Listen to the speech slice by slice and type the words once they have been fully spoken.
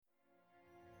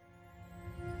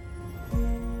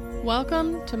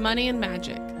Welcome to Money and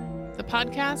Magic, the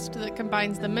podcast that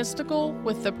combines the mystical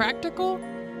with the practical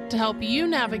to help you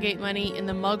navigate money in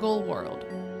the muggle world.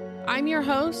 I'm your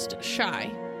host,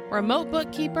 Shai, remote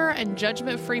bookkeeper and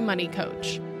judgment-free money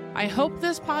coach. I hope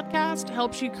this podcast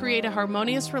helps you create a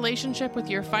harmonious relationship with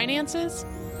your finances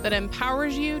that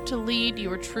empowers you to lead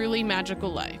your truly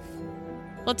magical life.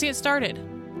 Let's get started.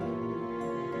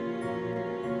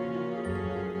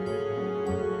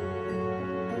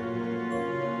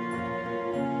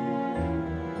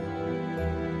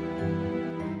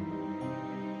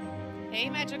 Hey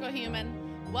magical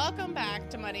human, welcome back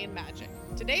to Money and Magic.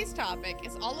 Today's topic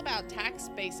is all about tax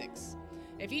basics.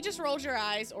 If you just rolled your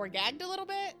eyes or gagged a little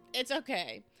bit, it's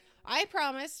okay. I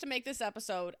promise to make this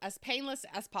episode as painless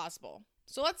as possible.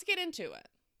 So let's get into it.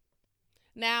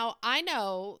 Now, I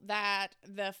know that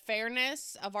the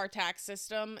fairness of our tax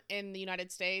system in the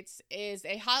United States is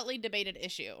a hotly debated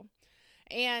issue.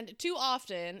 And too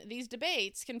often, these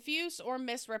debates confuse or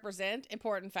misrepresent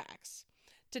important facts.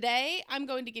 Today, I'm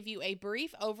going to give you a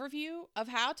brief overview of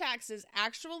how taxes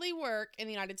actually work in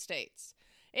the United States.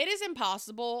 It is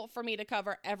impossible for me to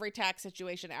cover every tax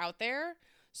situation out there,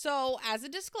 so as a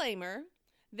disclaimer,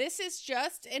 this is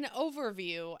just an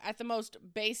overview at the most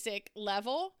basic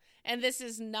level, and this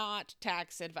is not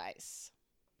tax advice.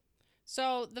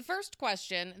 So the first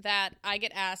question that I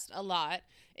get asked a lot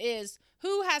is,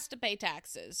 who has to pay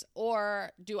taxes?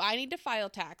 Or do I need to file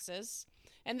taxes?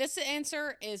 And this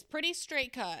answer is pretty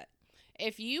straight cut.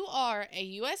 If you are a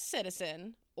U.S.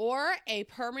 citizen or a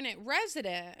permanent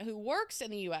resident who works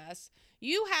in the U.S.,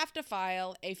 you have to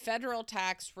file a federal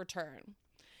tax return.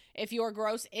 If your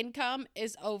gross income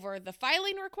is over the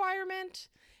filing requirement,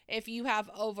 if you have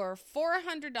over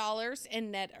 $400 in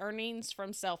net earnings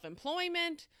from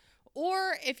self-employment,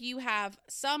 or if you have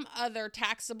some other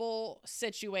taxable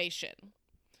situation.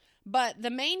 But the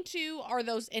main two are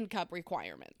those income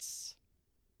requirements.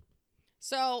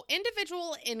 So,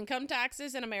 individual income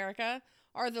taxes in America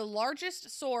are the largest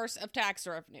source of tax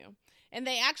revenue, and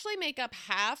they actually make up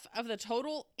half of the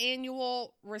total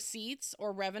annual receipts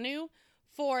or revenue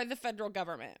for the federal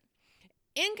government.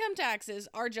 Income taxes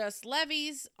are just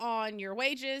levies on your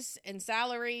wages and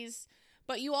salaries,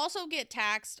 but you also get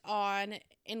taxed on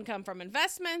income from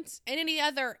investments and any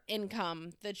other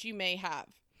income that you may have.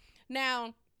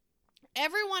 Now,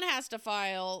 everyone has to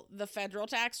file the federal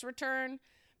tax return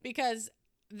because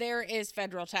there is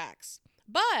federal tax.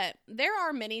 But there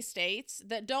are many states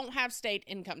that don't have state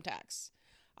income tax.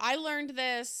 I learned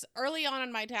this early on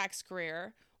in my tax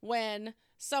career when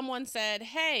someone said,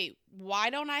 hey,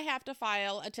 why don't I have to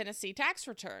file a Tennessee tax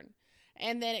return?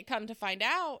 And then it come to find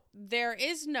out there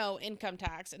is no income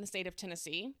tax in the state of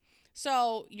Tennessee.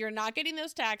 So you're not getting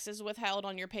those taxes withheld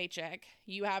on your paycheck.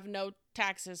 You have no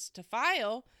taxes to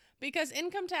file because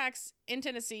income tax in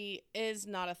Tennessee is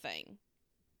not a thing.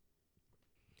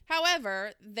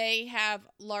 However, they have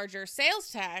larger sales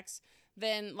tax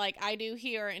than like I do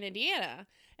here in Indiana.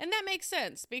 And that makes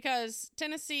sense because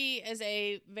Tennessee is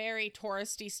a very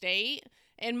touristy state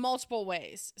in multiple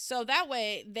ways. So that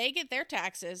way they get their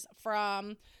taxes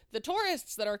from the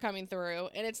tourists that are coming through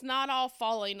and it's not all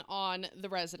falling on the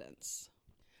residents.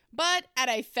 But at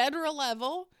a federal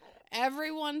level,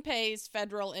 everyone pays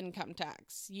federal income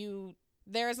tax.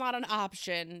 There is not an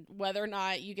option whether or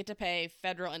not you get to pay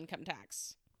federal income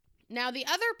tax. Now, the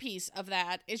other piece of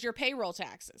that is your payroll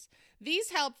taxes.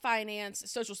 These help finance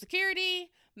Social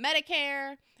Security,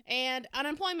 Medicare, and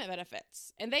unemployment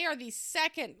benefits. And they are the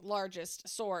second largest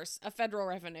source of federal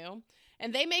revenue.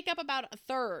 And they make up about a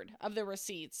third of the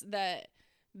receipts that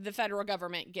the federal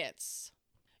government gets.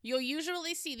 You'll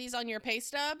usually see these on your pay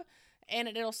stub, and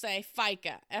it'll say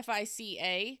FICA,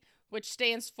 F-I-C-A, which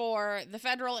stands for the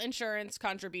Federal Insurance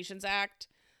Contributions Act.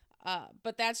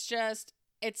 But that's just...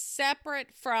 it's separate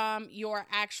from your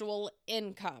actual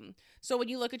income. So when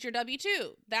you look at your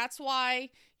W-2, that's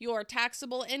why your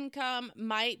taxable income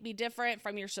might be different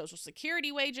from your Social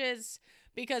Security wages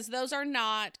because those are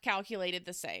not calculated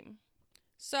the same.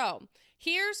 So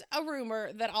here's a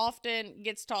rumor that often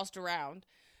gets tossed around.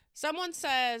 Someone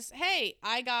says, hey,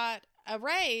 I got a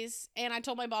raise and I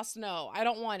told my boss no, I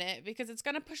don't want it because it's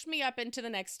going to push me up into the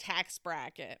next tax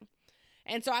bracket.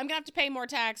 And so I'm going to have to pay more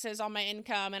taxes on my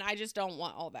income, and I just don't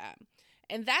want all that.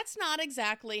 And that's not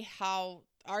exactly how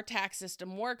our tax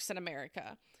system works in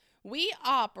America. We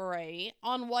operate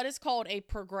on what is called a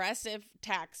progressive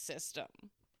tax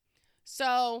system.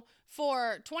 So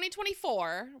for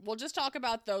 2024, we'll just talk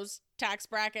about those tax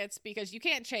brackets because you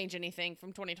can't change anything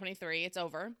from 2023. It's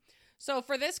over. So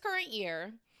for this current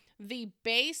year, the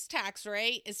base tax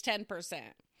rate is 10%.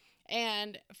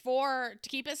 And to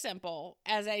keep it simple,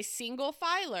 as a single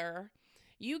filer,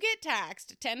 you get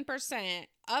taxed 10%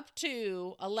 up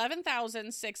to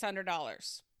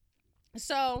 $11,600.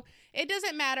 So it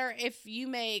doesn't matter if you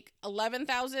make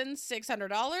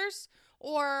 $11,600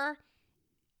 or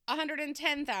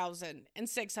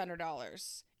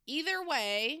 $110,600. Either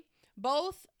way,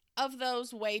 both of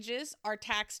those wages are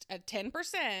taxed at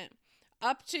 10%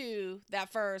 up to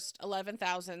that first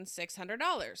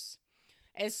 $11,600.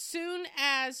 As soon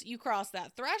as you cross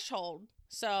that threshold,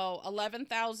 so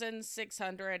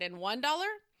 $11,601,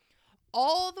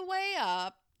 all the way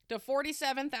up to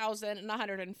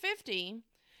 $47,150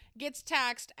 gets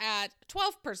taxed at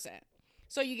 12%.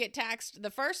 So you get taxed the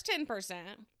first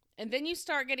 10%, and then you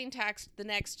start getting taxed the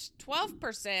next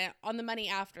 12% on the money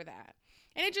after that.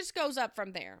 And it just goes up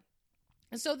from there.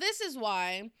 And so this is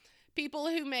why people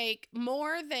who make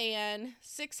more than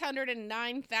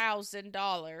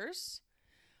 $609,000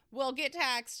 will get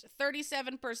taxed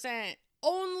 37%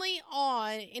 only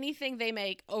on anything they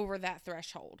make over that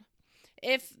threshold.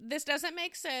 If this doesn't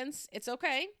make sense, it's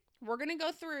okay. We're going to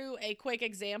go through a quick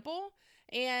example,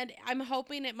 and I'm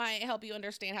hoping it might help you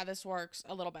understand how this works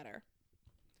a little better.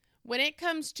 When it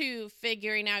comes to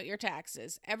figuring out your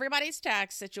taxes, everybody's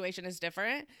tax situation is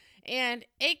different, and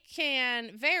it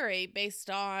can vary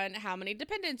based on how many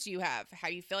dependents you have, how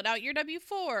you filled out your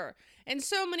W-4, and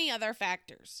so many other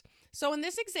factors. So in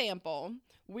this example,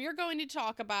 we're going to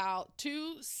talk about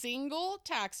two single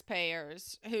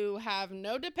taxpayers who have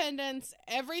no dependents.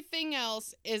 Everything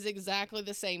else is exactly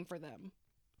the same for them.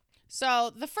 So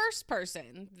the first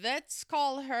person, let's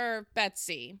call her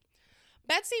Betsy.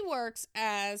 Betsy works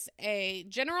as a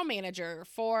general manager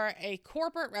for a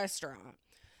corporate restaurant.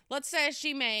 Let's say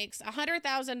she makes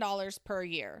 $100,000 per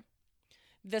year.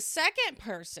 The second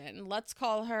person, let's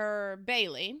call her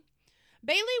Bailey.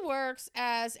 Bailey works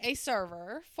as a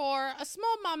server for a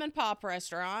small mom and pop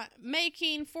restaurant,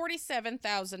 making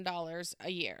 $47,000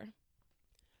 a year.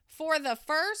 For the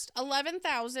first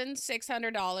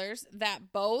 $11,600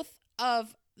 that both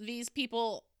of these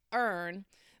people earn,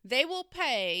 they will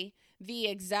pay the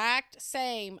exact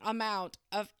same amount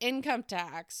of income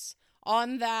tax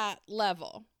on that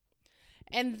level.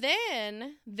 And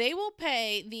then they will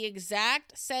pay the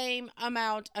exact same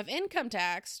amount of income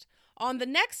tax on the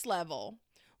next level,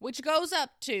 which goes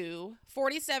up to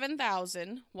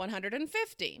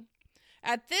 $47,150.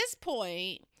 At this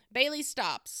point, Bailey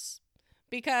stops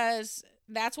because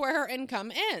that's where her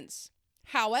income ends.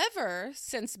 However,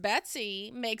 since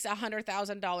Betsy makes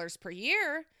 $100,000 per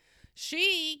year,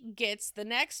 she gets the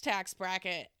next tax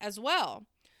bracket as well.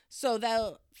 So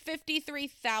the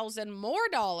 $53,000 more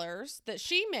dollars that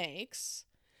she makes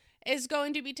is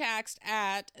going to be taxed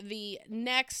at the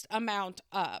next amount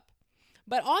up.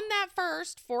 But on that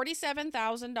first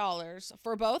 $47,000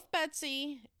 for both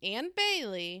Betsy and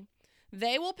Bailey,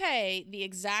 they will pay the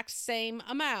exact same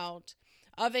amount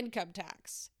of income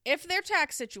tax if their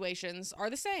tax situations are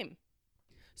the same.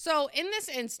 So in this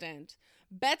instant,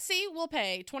 Betsy will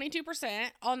pay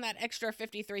 22% on that extra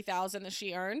 $53,000 that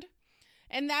she earned.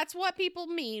 And that's what people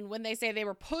mean when they say they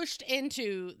were pushed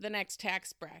into the next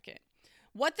tax bracket.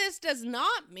 What this does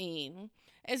not mean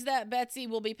is that Betsy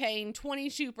will be paying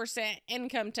 22%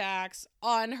 income tax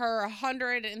on her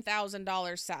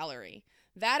 $100,000 salary.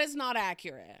 That is not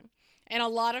accurate. And a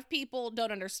lot of people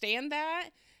don't understand that,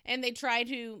 and they try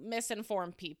to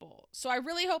misinform people. So I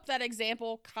really hope that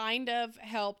example kind of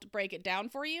helped break it down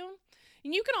for you.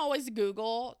 And you can always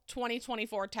Google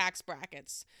 2024 tax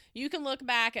brackets. You can look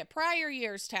back at prior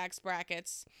year's tax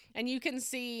brackets, and you can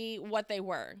see what they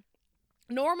were.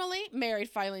 Normally, married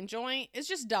filing joint is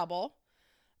just double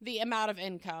the amount of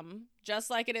income, just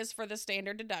like it is for the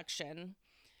standard deduction.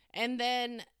 And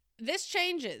then this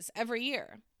changes every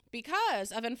year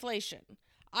because of inflation.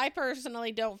 I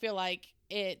personally don't feel like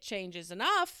it changes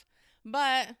enough,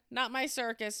 but not my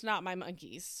circus, not my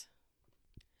monkeys.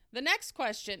 The next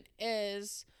question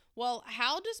is, well,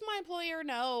 how does my employer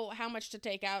know how much to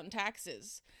take out in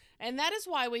taxes? And that is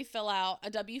why we fill out a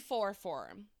W-4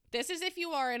 form. This is if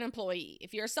you are an employee.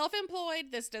 If you're self-employed,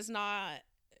 this does not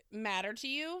matter to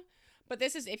you, but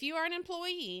this is if you are an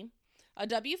employee. A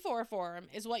W-4 form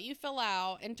is what you fill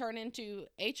out and turn into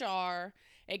HR.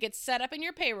 It gets set up in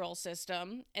your payroll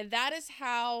system, and that is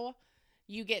how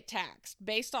you get taxed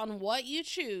based on what you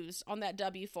choose on that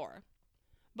W-4.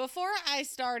 Before I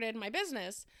started my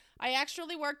business, I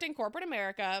actually worked in corporate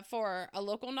America for a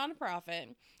local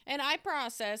nonprofit, and I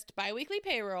processed biweekly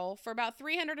payroll for about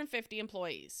 350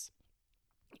 employees.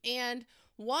 And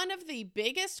one of the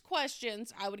biggest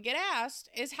questions I would get asked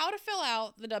is how to fill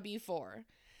out the W-4.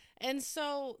 And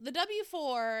so the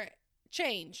W-4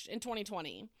 changed in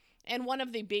 2020. And one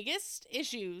of the biggest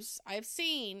issues I've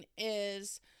seen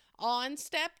is on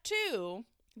step 2,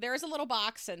 there's a little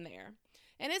box in there.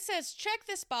 And it says, check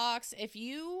this box if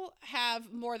you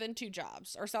have more than 2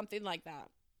 jobs or something like that.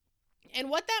 And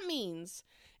what that means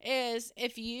is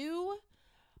if you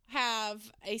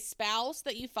have a spouse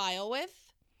that you file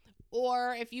with,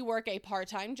 or if you work a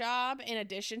part-time job in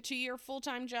addition to your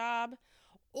full-time job,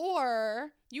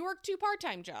 or you work 2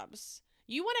 part-time jobs,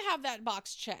 you want to have that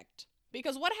box checked.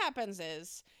 Because what happens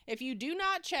is, if you do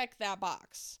not check that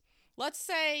box, let's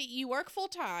say you work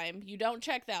full-time, you don't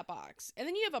check that box, and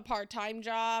then you have a part-time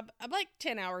job of like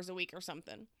 10 hours a week or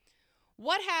something.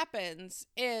 What happens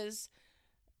is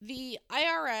the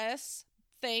IRS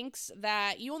thinks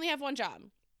that you only have 1 job.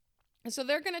 And so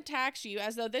they're going to tax you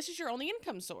as though this is your only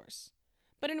income source.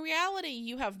 But in reality,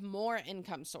 you have more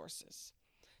income sources.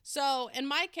 So in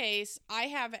my case, I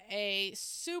have a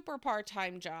super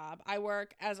part-time job. I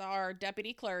work as our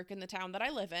deputy clerk in the town that I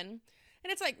live in,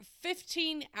 and it's like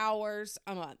 15 hours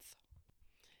a month.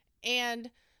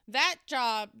 And that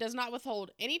job does not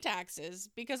withhold any taxes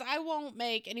because I won't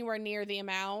make anywhere near the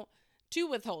amount to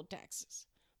withhold taxes.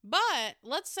 But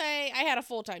let's say I had a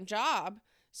full-time job,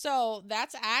 so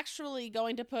that's actually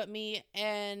going to put me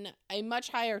in a much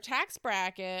higher tax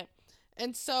bracket,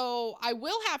 and so I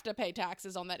will have to pay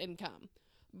taxes on that income.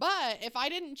 But if I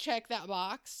didn't check that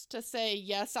box to say,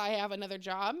 yes, I have another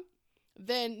job,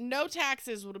 then no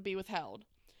taxes would be withheld.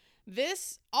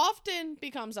 This often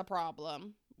becomes a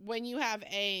problem when you have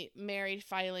a married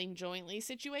filing jointly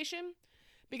situation,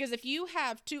 because if you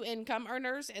have 2 income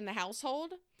earners in the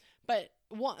household, but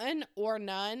one or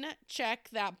none check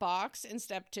that box in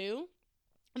step 2,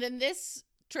 then this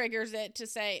triggers it to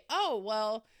say, oh,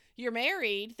 well, you're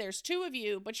married, there's 2 of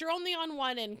you, but you're only on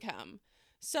 1 income,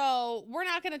 so we're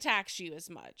not going to tax you as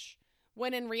much.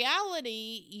 When in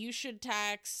reality, you should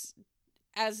tax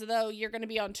as though you're going to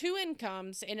be on 2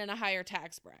 incomes and in a higher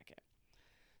tax bracket.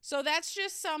 So that's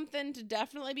just something to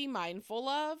definitely be mindful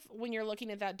of when you're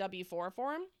looking at that W-4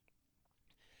 form.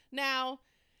 Now,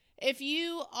 if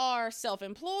you are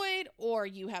self-employed or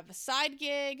you have a side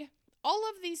gig, all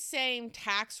of these same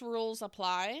tax rules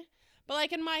apply. But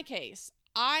like in my case,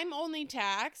 I'm only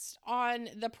taxed on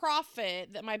the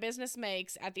profit that my business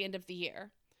makes at the end of the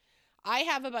year. I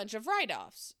have a bunch of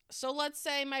write-offs. So let's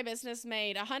say my business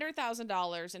made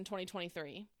 $100,000 in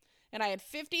 2023 and I had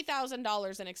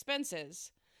 $50,000 in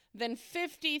expenses. Then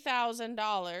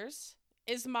 $50,000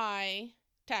 is my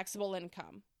taxable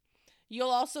income. You'll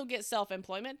also get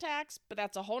self-employment tax, but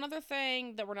that's a whole other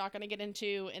thing that we're not going to get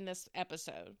into in this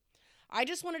episode. I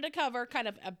just wanted to cover kind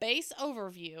of a base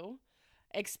overview,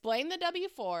 explain the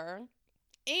W-4,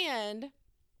 and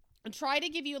try to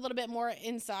give you a little bit more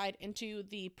insight into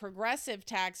the progressive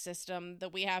tax system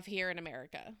that we have here in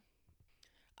America.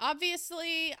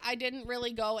 Obviously, I didn't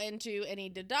really go into any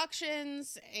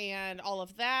deductions and all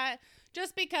of that,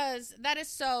 just because that is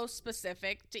so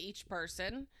specific to each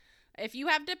person. If you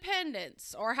have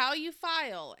dependents or how you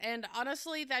file, and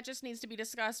honestly, that just needs to be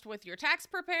discussed with your tax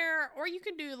preparer, or you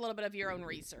can do a little bit of your own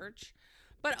research.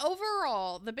 But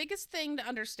overall, the biggest thing to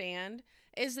understand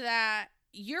is that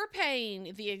you're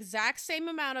paying the exact same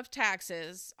amount of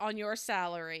taxes on your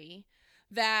salary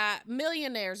that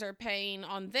millionaires are paying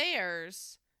on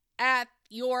theirs at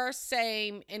your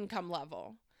same income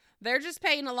level. They're just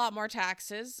paying a lot more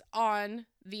taxes on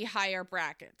the higher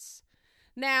brackets.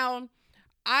 Now,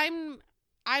 I'm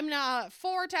not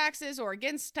for taxes or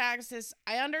against taxes.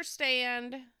 I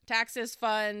understand taxes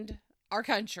fund our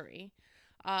country.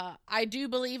 I do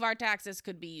believe our taxes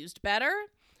could be used better.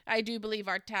 I do believe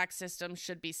our tax system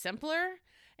should be simpler.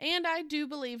 And I do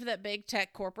believe that big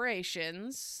tech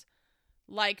corporations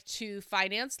like to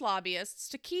finance lobbyists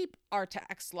to keep our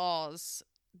tax laws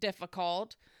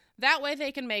difficult. That way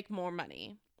they can make more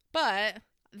money. But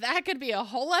that could be a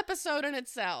whole episode in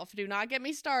itself. Do not get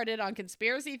me started on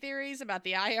conspiracy theories about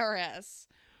the IRS.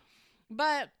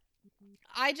 But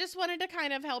I just wanted to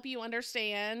kind of help you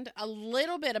understand a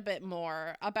bit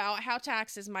more about how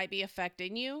taxes might be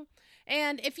affecting you.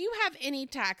 And if you have any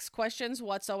tax questions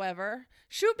whatsoever,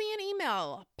 shoot me an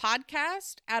email,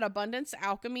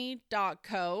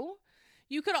 podcast@abundancealchemy.co.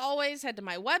 You could always head to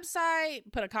my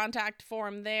website, put a contact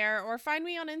form there, or find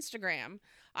me on Instagram.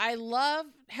 I love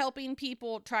helping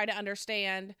people try to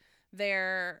understand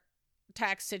their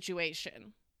tax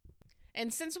situation.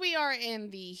 And since we are in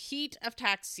the heat of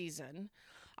tax season,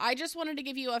 I just wanted to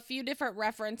give you a few different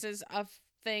references of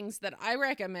things that I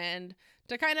recommend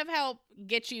to kind of help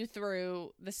get you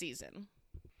through the season.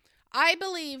 I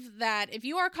believe that if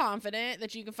you are confident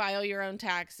that you can file your own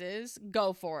taxes,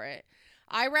 go for it.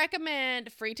 I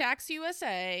recommend Free Tax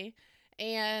USA,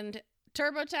 and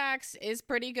TurboTax is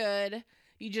pretty good.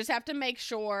 You just have to make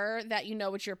sure that you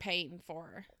know what you're paying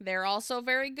for. They're also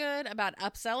very good about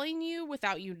upselling you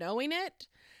without you knowing it.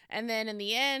 And then in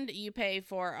the end, you pay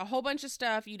for a whole bunch of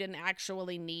stuff you didn't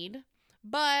actually need.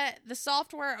 But the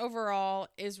software overall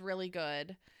is really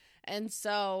good. And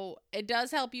so it does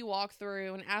help you walk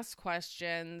through and ask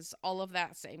questions, all of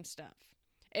that same stuff.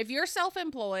 If you're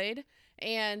self-employed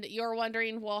and you're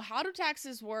wondering, well, how do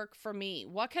taxes work for me?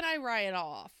 What can I write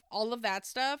off? All of that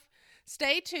stuff.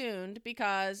 Stay tuned,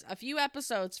 because a few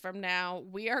episodes from now,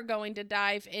 we are going to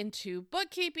dive into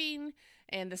bookkeeping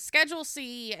and the Schedule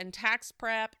C and tax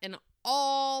prep and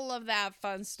all of that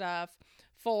fun stuff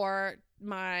for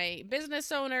my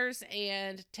business owners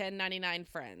and 1099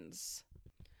 friends.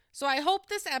 So I hope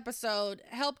this episode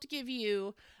helped give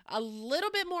you a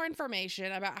little bit more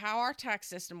information about how our tax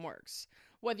system works.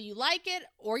 Whether you like it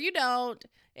or you don't,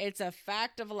 it's a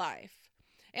fact of life.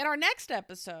 In our next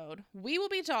episode, we will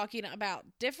be talking about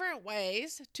different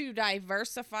ways to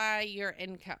diversify your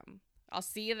income. I'll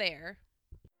see you there.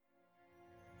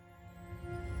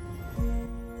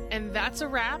 And that's a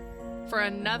wrap for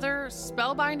another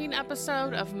spellbinding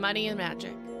episode of Money and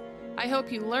Magic. I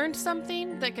hope you learned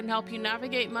something that can help you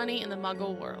navigate money in the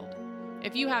Muggle world.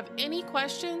 If you have any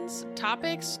questions,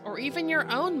 topics, or even your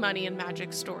own money and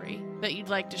magic story that you'd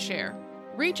like to share,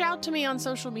 reach out to me on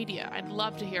social media. I'd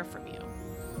love to hear from you.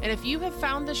 And if you have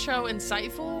found the show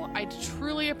insightful, I'd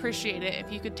truly appreciate it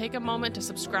if you could take a moment to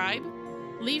subscribe,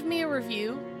 leave me a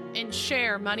review, and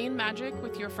share Money and Magic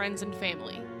with your friends and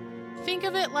family. Think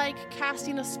of it like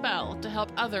casting a spell to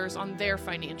help others on their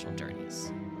financial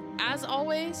journeys. As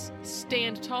always,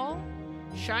 stand tall,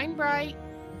 shine bright,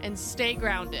 and stay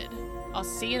grounded. I'll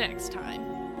see you next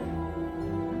time.